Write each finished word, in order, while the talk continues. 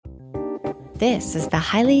This is the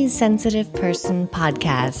Highly Sensitive Person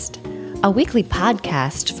Podcast, a weekly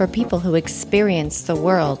podcast for people who experience the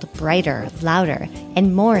world brighter, louder,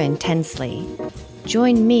 and more intensely.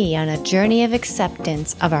 Join me on a journey of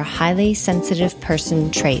acceptance of our highly sensitive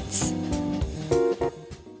person traits.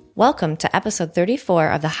 Welcome to episode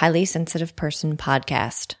 34 of the Highly Sensitive Person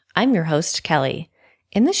Podcast. I'm your host, Kelly.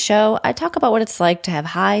 In this show, I talk about what it's like to have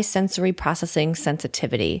high sensory processing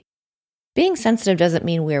sensitivity. Being sensitive doesn't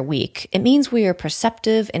mean we're weak. It means we are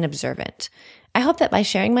perceptive and observant. I hope that by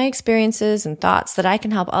sharing my experiences and thoughts that I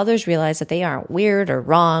can help others realize that they aren't weird or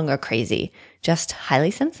wrong or crazy, just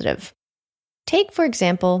highly sensitive. Take, for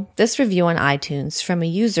example, this review on iTunes from a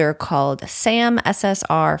user called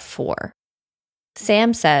SamSSR4.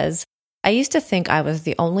 Sam says, I used to think I was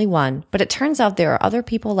the only one, but it turns out there are other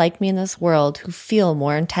people like me in this world who feel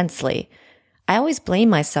more intensely. I always blame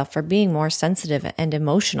myself for being more sensitive and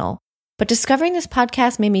emotional. But discovering this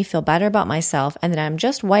podcast made me feel better about myself and that I'm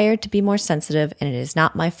just wired to be more sensitive and it is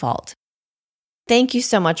not my fault. Thank you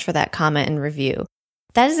so much for that comment and review.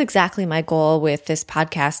 That is exactly my goal with this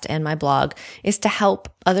podcast and my blog, is to help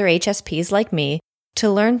other HSPs like me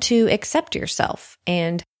to learn to accept yourself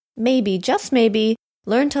and maybe, just maybe,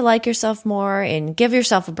 learn to like yourself more and give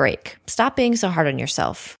yourself a break. Stop being so hard on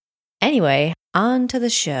yourself. Anyway, on to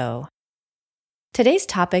the show. Today's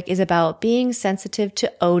topic is about being sensitive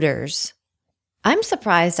to odors. I'm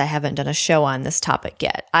surprised I haven't done a show on this topic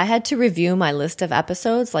yet. I had to review my list of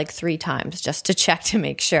episodes like 3 times just to check to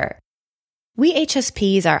make sure. We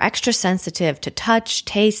HSPs are extra sensitive to touch,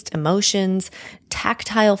 taste, emotions,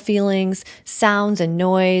 tactile feelings, sounds and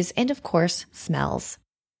noise, and of course, smells.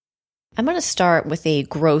 I'm going to start with a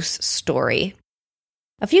gross story.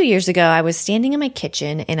 A few years ago, I was standing in my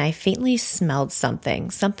kitchen and I faintly smelled something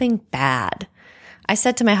bad. I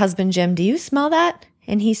said to my husband, Jim, do you smell that?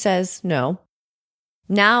 And he says, no.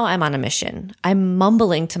 Now I'm on a mission. I'm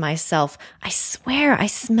mumbling to myself, I swear I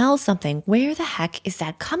smell something. Where the heck is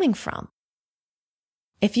that coming from?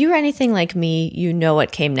 If you're anything like me, you know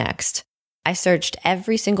what came next. I searched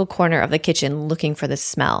every single corner of the kitchen looking for the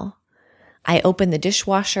smell. I opened the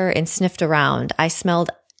dishwasher and sniffed around. I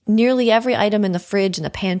smelled nearly every item in the fridge and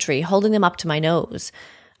the pantry, holding them up to my nose.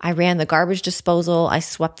 I ran the garbage disposal, I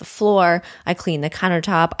swept the floor, I cleaned the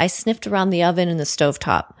countertop, I sniffed around the oven and the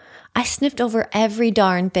stovetop. I sniffed over every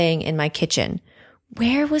darn thing in my kitchen.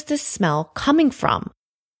 Where was this smell coming from?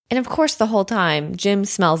 And of course, the whole time, Jim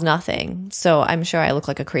smells nothing, so I'm sure I look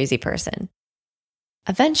like a crazy person.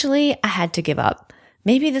 Eventually, I had to give up.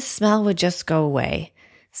 Maybe the smell would just go away.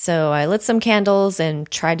 So I lit some candles and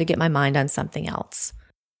tried to get my mind on something else.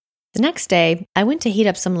 The next day, I went to heat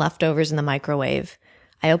up some leftovers in the microwave.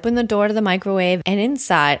 I opened the door to the microwave, and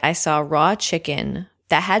inside I saw raw chicken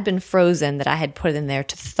that had been frozen that I had put in there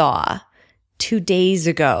to thaw 2 days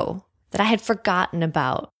ago that I had forgotten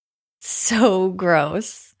about. So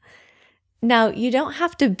gross. Now, you don't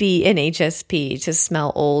have to be an HSP to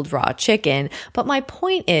smell old raw chicken, but my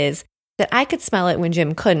point is that I could smell it when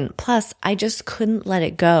Jim couldn't. Plus, I just couldn't let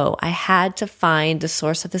it go. I had to find the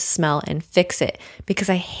source of the smell and fix it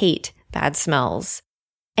because I hate bad smells.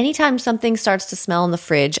 Anytime something starts to smell in the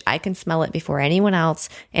fridge, I can smell it before anyone else,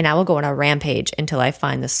 and I will go on a rampage until I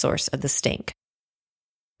find the source of the stink.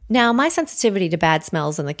 Now, my sensitivity to bad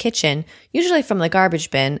smells in the kitchen, usually from the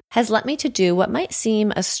garbage bin, has led me to do what might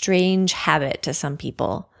seem a strange habit to some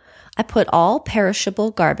people. I put all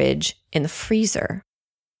perishable garbage in the freezer.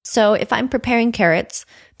 So if I'm preparing carrots,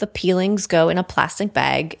 the peelings go in a plastic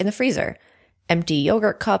bag in the freezer. Empty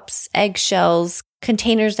yogurt cups, eggshells,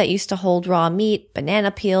 containers that used to hold raw meat,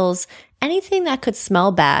 banana peels, anything that could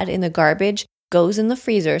smell bad in the garbage goes in the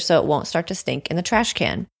freezer so it won't start to stink in the trash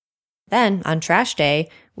can. Then, on trash day,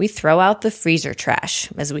 we throw out the freezer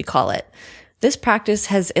trash, as we call it. This practice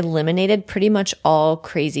has eliminated pretty much all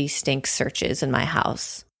crazy stink searches in my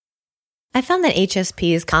house. I found that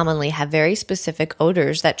HSPs commonly have very specific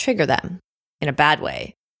odors that trigger them, in a bad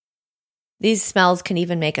way. These smells can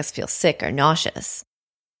even make us feel sick or nauseous.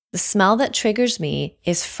 The smell that triggers me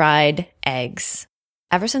is fried eggs.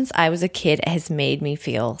 Ever since I was a kid, it has made me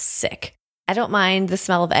feel sick. I don't mind the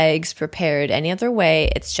smell of eggs prepared any other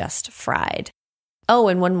way, it's just fried. Oh,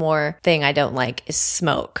 and one more thing I don't like is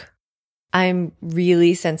smoke. I'm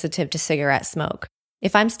really sensitive to cigarette smoke.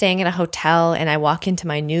 If I'm staying at a hotel and I walk into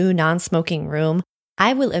my new non-smoking room,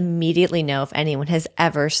 I will immediately know if anyone has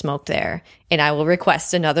ever smoked there, and I will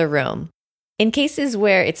request another room. In cases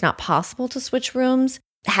where it's not possible to switch rooms,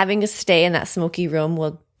 having to stay in that smoky room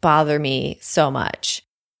will bother me so much.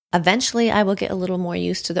 Eventually, I will get a little more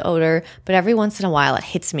used to the odor, but every once in a while it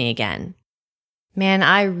hits me again. Man,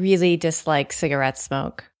 I really dislike cigarette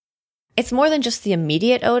smoke. It's more than just the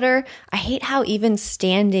immediate odor. I hate how even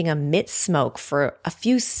standing amidst smoke for a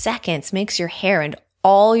few seconds makes your hair and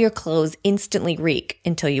all your clothes instantly reek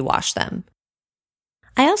until you wash them.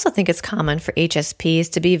 I also think it's common for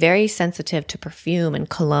HSPs to be very sensitive to perfume and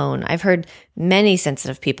cologne. I've heard many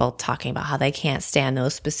sensitive people talking about how they can't stand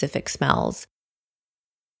those specific smells.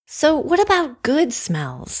 So what about good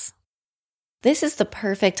smells? This is the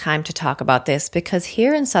perfect time to talk about this because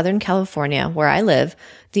here in Southern California, where I live,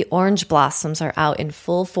 the orange blossoms are out in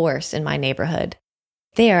full force in my neighborhood.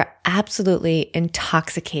 They are absolutely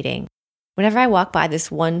intoxicating. Whenever I walk by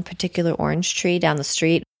this one particular orange tree down the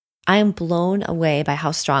street, I am blown away by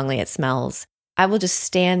how strongly it smells. I will just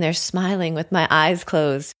stand there smiling with my eyes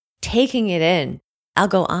closed, taking it in. I'll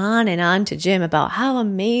go on and on to Jim about how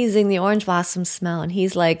amazing the orange blossoms smell, and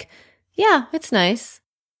he's like, yeah, it's nice.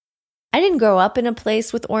 I didn't grow up in a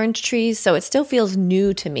place with orange trees, so it still feels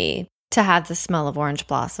new to me to have the smell of orange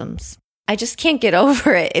blossoms. I just can't get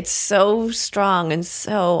over it. It's so strong and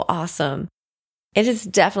so awesome. It has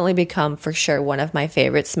definitely become, for sure, one of my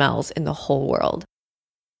favorite smells in the whole world.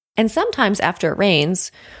 And sometimes after it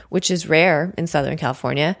rains, which is rare in Southern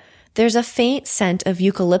California, there's a faint scent of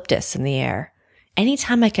eucalyptus in the air.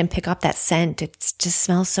 Anytime I can pick up that scent, it just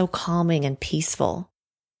smells so calming and peaceful.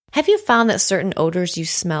 Have you found that certain odors you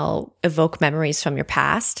smell evoke memories from your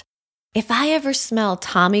past? If I ever smell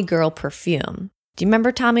Tommy Girl perfume, do you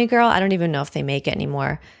remember Tommy Girl? I don't even know if they make it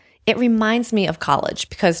anymore. It reminds me of college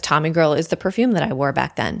because Tommy Girl is the perfume that I wore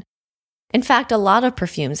back then. In fact, a lot of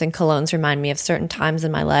perfumes and colognes remind me of certain times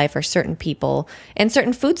in my life or certain people, and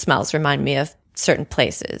certain food smells remind me of certain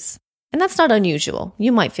places. And that's not unusual.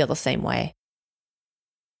 You might feel the same way.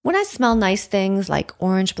 When I smell nice things like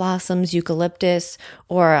orange blossoms, eucalyptus,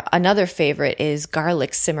 or another favorite is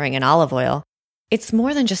garlic simmering in olive oil, it's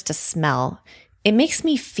more than just a smell. It makes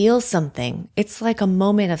me feel something. It's like a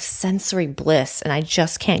moment of sensory bliss, and I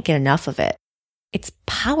just can't get enough of it. It's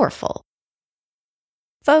powerful.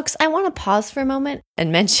 Folks, I want to pause for a moment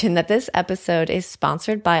and mention that this episode is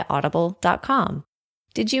sponsored by Audible.com.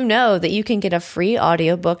 Did you know that you can get a free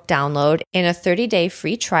audiobook download and a 30-day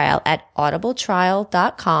free trial at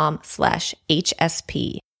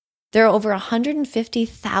audibletrial.com/HSP? There are over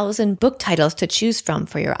 150,000 book titles to choose from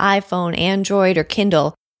for your iPhone, Android, or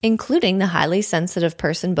Kindle, including the Highly Sensitive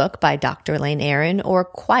Person book by Dr. Elaine Aron or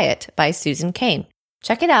Quiet by Susan Cain.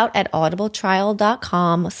 Check it out at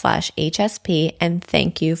audibletrial.com/HSP, and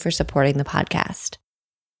thank you for supporting the podcast.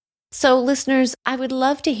 So listeners, I would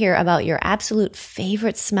love to hear about your absolute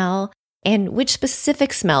favorite smell and which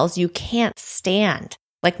specific smells you can't stand,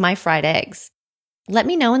 like my fried eggs. Let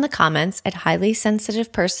me know in the comments at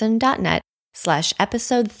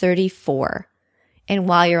highlysensitiveperson.net/episode 34. And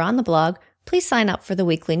while you're on the blog, please sign up for the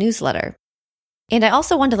weekly newsletter. And I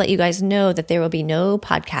also want to let you guys know that there will be no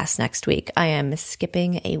podcast next week. I am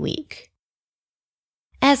skipping a week.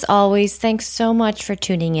 As always, thanks so much for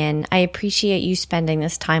tuning in. I appreciate you spending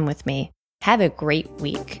this time with me. Have a great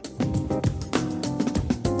week.